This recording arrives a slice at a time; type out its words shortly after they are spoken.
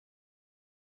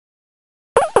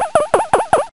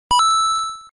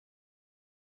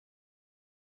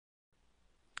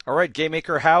All right,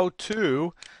 GameMaker, how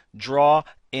to draw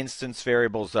instance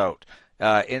variables out.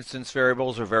 Instance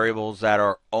variables are variables that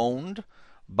are owned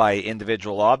by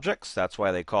individual objects. That's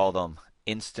why they call them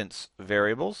instance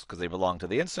variables, because they belong to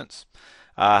the instance.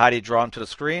 How do you draw them to the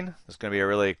screen? This is going to be a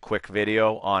really quick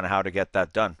video on how to get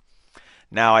that done.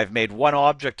 Now, I've made one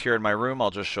object here in my room.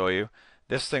 I'll just show you.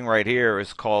 This thing right here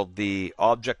is called the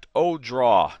object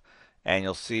ODraw. And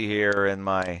you'll see here in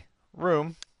my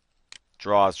room,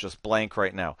 draw is just blank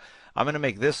right now. I'm going to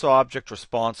make this object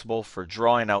responsible for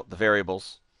drawing out the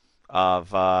variables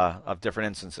of different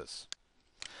instances.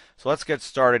 So let's get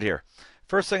started here.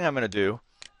 First thing I'm going to do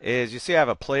is, you see I have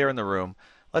a player in the room.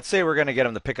 Let's say we're going to get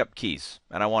him to pick up keys,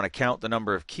 and I want to count the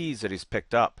number of keys that he's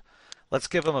picked up. Let's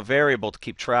give him a variable to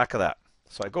keep track of that.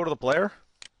 So I go to the player,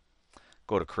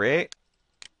 go to create.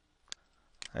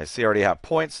 I see I already have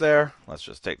points there. Let's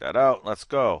just take that out. Let's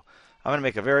go. I'm going to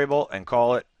make a variable and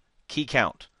call it key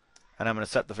count. And I'm going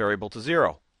to set the variable to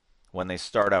 0 when they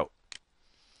start out.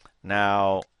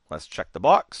 Now, let's check the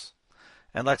box.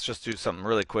 And let's just do something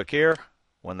really quick here.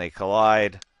 When they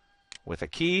collide with a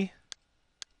key,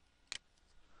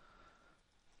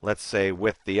 let's say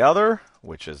with the other,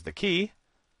 which is the key,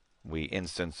 we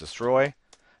instance destroy.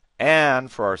 And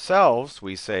for ourselves,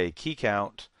 we say key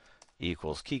count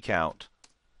equals key count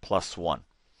plus 1.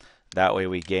 That way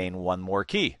we gain one more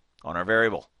key on our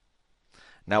variable.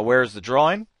 Now, where's the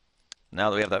drawing?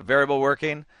 Now that we have that variable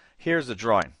working, here's the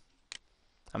drawing.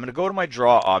 I'm going to go to my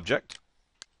draw object,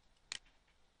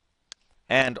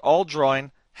 and all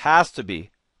drawing has to be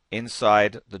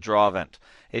inside the draw event.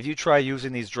 If you try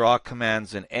using these draw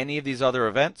commands in any of these other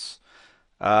events,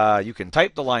 you can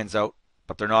type the lines out,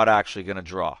 but they're not actually going to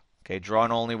draw. Okay,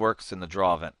 drawing only works in the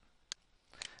draw event.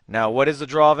 Now, what is the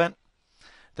draw event?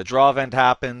 The draw event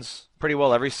happens pretty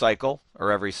well every cycle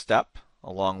or every step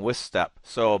along with step.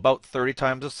 So about 30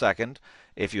 times a second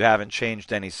if you haven't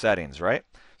changed any settings, right?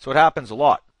 So it happens a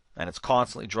lot, and it's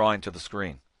constantly drawing to the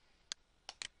screen.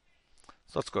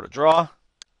 So let's go to draw,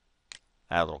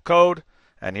 add a little code,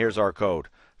 and here's our code.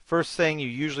 First thing you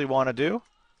usually want to do,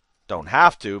 don't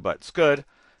have to, but it's good,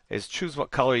 is choose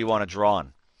what color you want to draw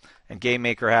on. And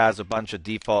GameMaker has a bunch of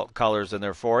default colors in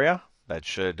there for you. That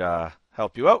should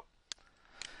help you out.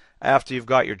 After you've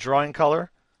got your drawing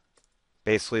color,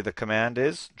 basically the command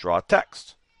is draw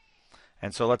text.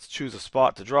 And so let's choose a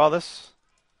spot to draw this.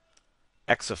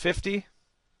 X of 50,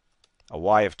 a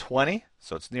Y of 20,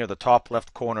 so it's near the top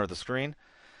left corner of the screen.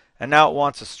 And now it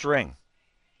wants a string.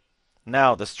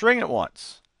 Now the string it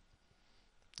wants,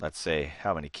 let's say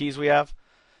how many keys we have.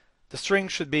 The string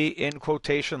should be in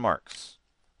quotation marks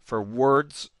for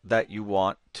words that you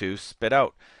want to spit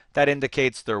out. That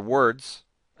indicates they're words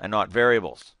and not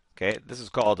variables. Okay, this is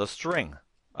called a string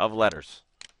of letters.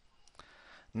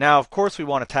 Now, of course, we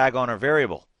want to tag on our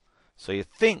variable. So you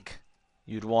think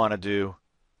you'd want to do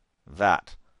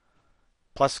that.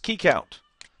 Plus key count.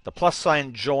 The plus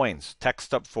sign joins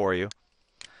text up for you.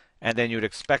 And then you'd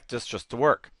expect this just to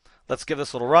work. Let's give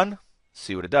this a little run,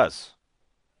 see what it does.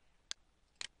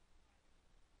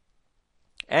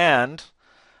 And,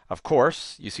 of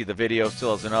course, you see the video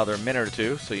still has another minute or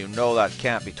two, so you know that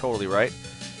can't be totally right.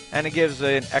 And it gives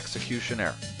an execution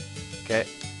error. Okay?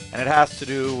 And it has to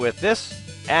do with this,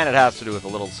 and it has to do with a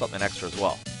little something extra as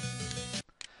well.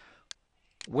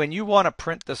 When you want to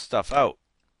print this stuff out,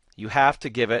 you have to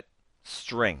give it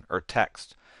string or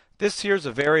text. This here's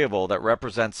a variable that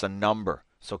represents a number.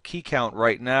 So key count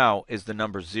right now is the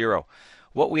number 0.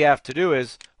 What we have to do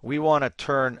is we want to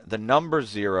turn the number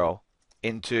 0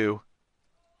 into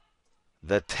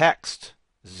the text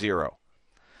 0.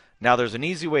 Now there's an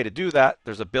easy way to do that.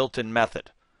 There's a built-in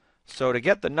method. So to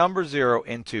get the number 0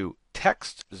 into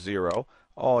text 0,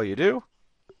 all you do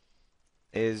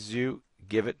is you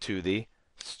give it to the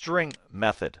string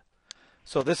method.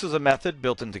 So this is a method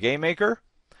built into GameMaker.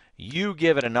 You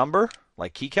give it a number,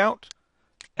 like key count,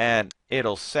 and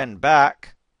it'll send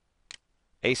back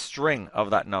a string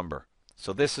of that number.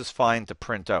 So this is fine to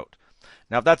print out.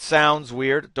 Now if that sounds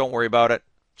weird, don't worry about it.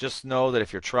 Just know that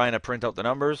if you're trying to print out the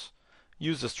numbers,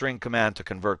 use the string command to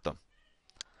convert them.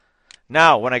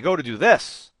 Now, when I go to do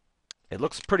this, it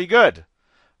looks pretty good.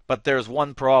 But there's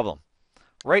one problem.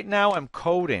 Right now I'm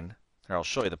coding, here I'll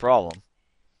show you the problem,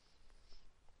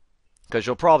 because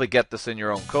you'll probably get this in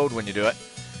your own code when you do it.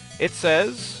 It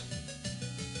says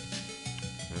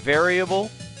variable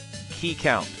key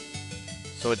count.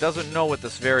 So it doesn't know what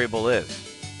this variable is.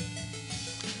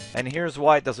 And here's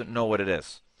why it doesn't know what it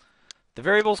is. The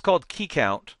variable is called key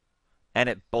count, and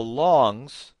it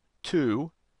belongs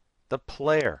to the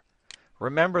player.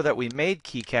 Remember that we made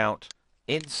key count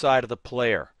inside of the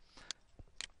player.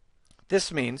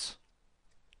 This means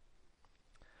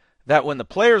that when the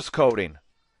player's coding,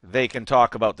 they can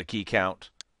talk about the key count.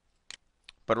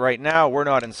 But right now, we're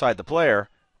not inside the player.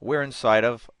 We're inside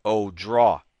of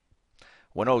ODraw.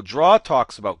 When ODraw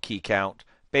talks about key count,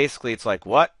 basically it's like,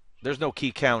 what? There's no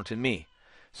key count in me.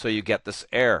 So you get this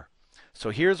error. So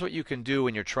here's what you can do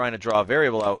when you're trying to draw a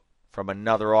variable out from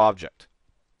another object.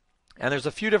 And there's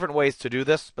a few different ways to do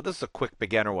this, but this is a quick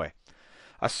beginner way.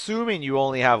 Assuming you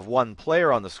only have one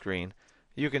player on the screen,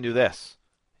 you can do this.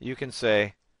 You can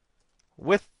say,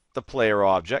 with the player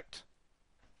object,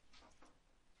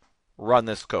 run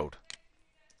this code.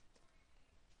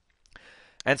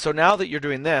 And so now that you're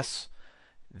doing this,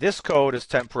 this code is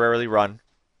temporarily run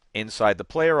inside the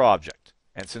player object.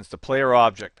 And since the player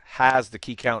object has the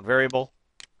key count variable,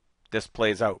 this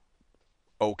plays out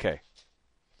okay.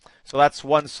 So that's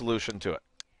one solution to it.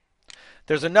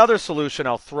 There's another solution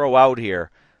I'll throw out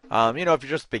here. If you're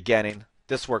just beginning,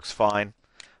 this works fine.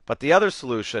 But the other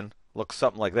solution looks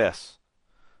something like this.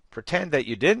 Pretend that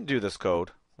you didn't do this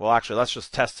code. Well, actually, let's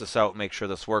just test this out and make sure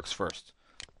this works first.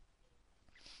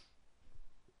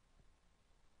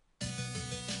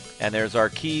 And there's our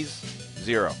keys,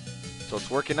 0. So it's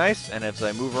working nice, and as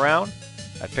I move around,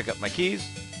 I pick up my keys,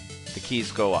 the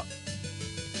keys go up.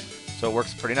 So it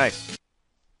works pretty nice.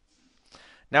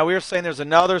 Now we were saying there's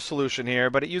another solution here,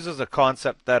 but it uses a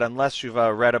concept that unless you've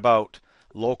read about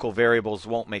local variables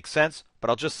won't make sense, but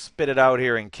I'll just spit it out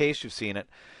here in case you've seen it.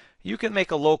 You can make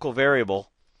a local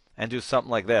variable and do something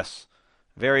like this.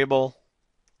 Variable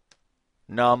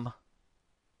num,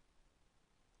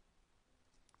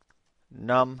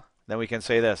 then we can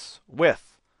say this,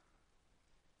 with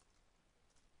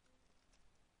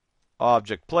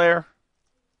object player,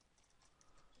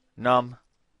 num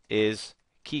is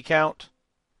key count,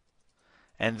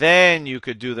 and then you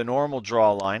could do the normal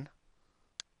draw line.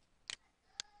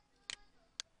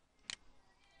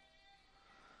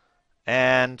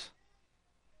 And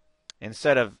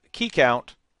instead of key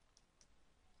count,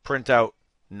 print out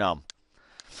num.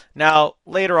 Now,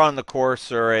 later on in the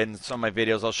course or in some of my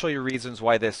videos, I'll show you reasons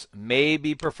why this may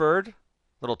be preferred,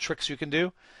 little tricks you can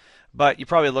do. But you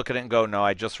probably look at it and go, no,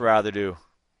 I'd just rather do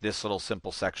this little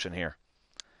simple section here.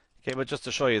 Okay, but just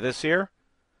to show you, this here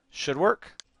should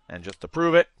work. And just to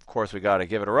prove it, of course, we got to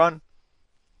give it a run.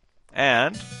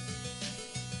 And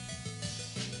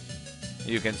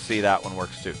you can see that one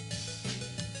works too.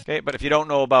 Okay, but if you don't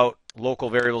know about local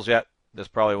variables yet, this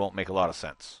probably won't make a lot of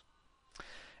sense.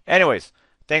 Anyways,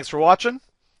 thanks for watching,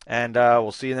 and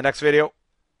we'll see you in the next video.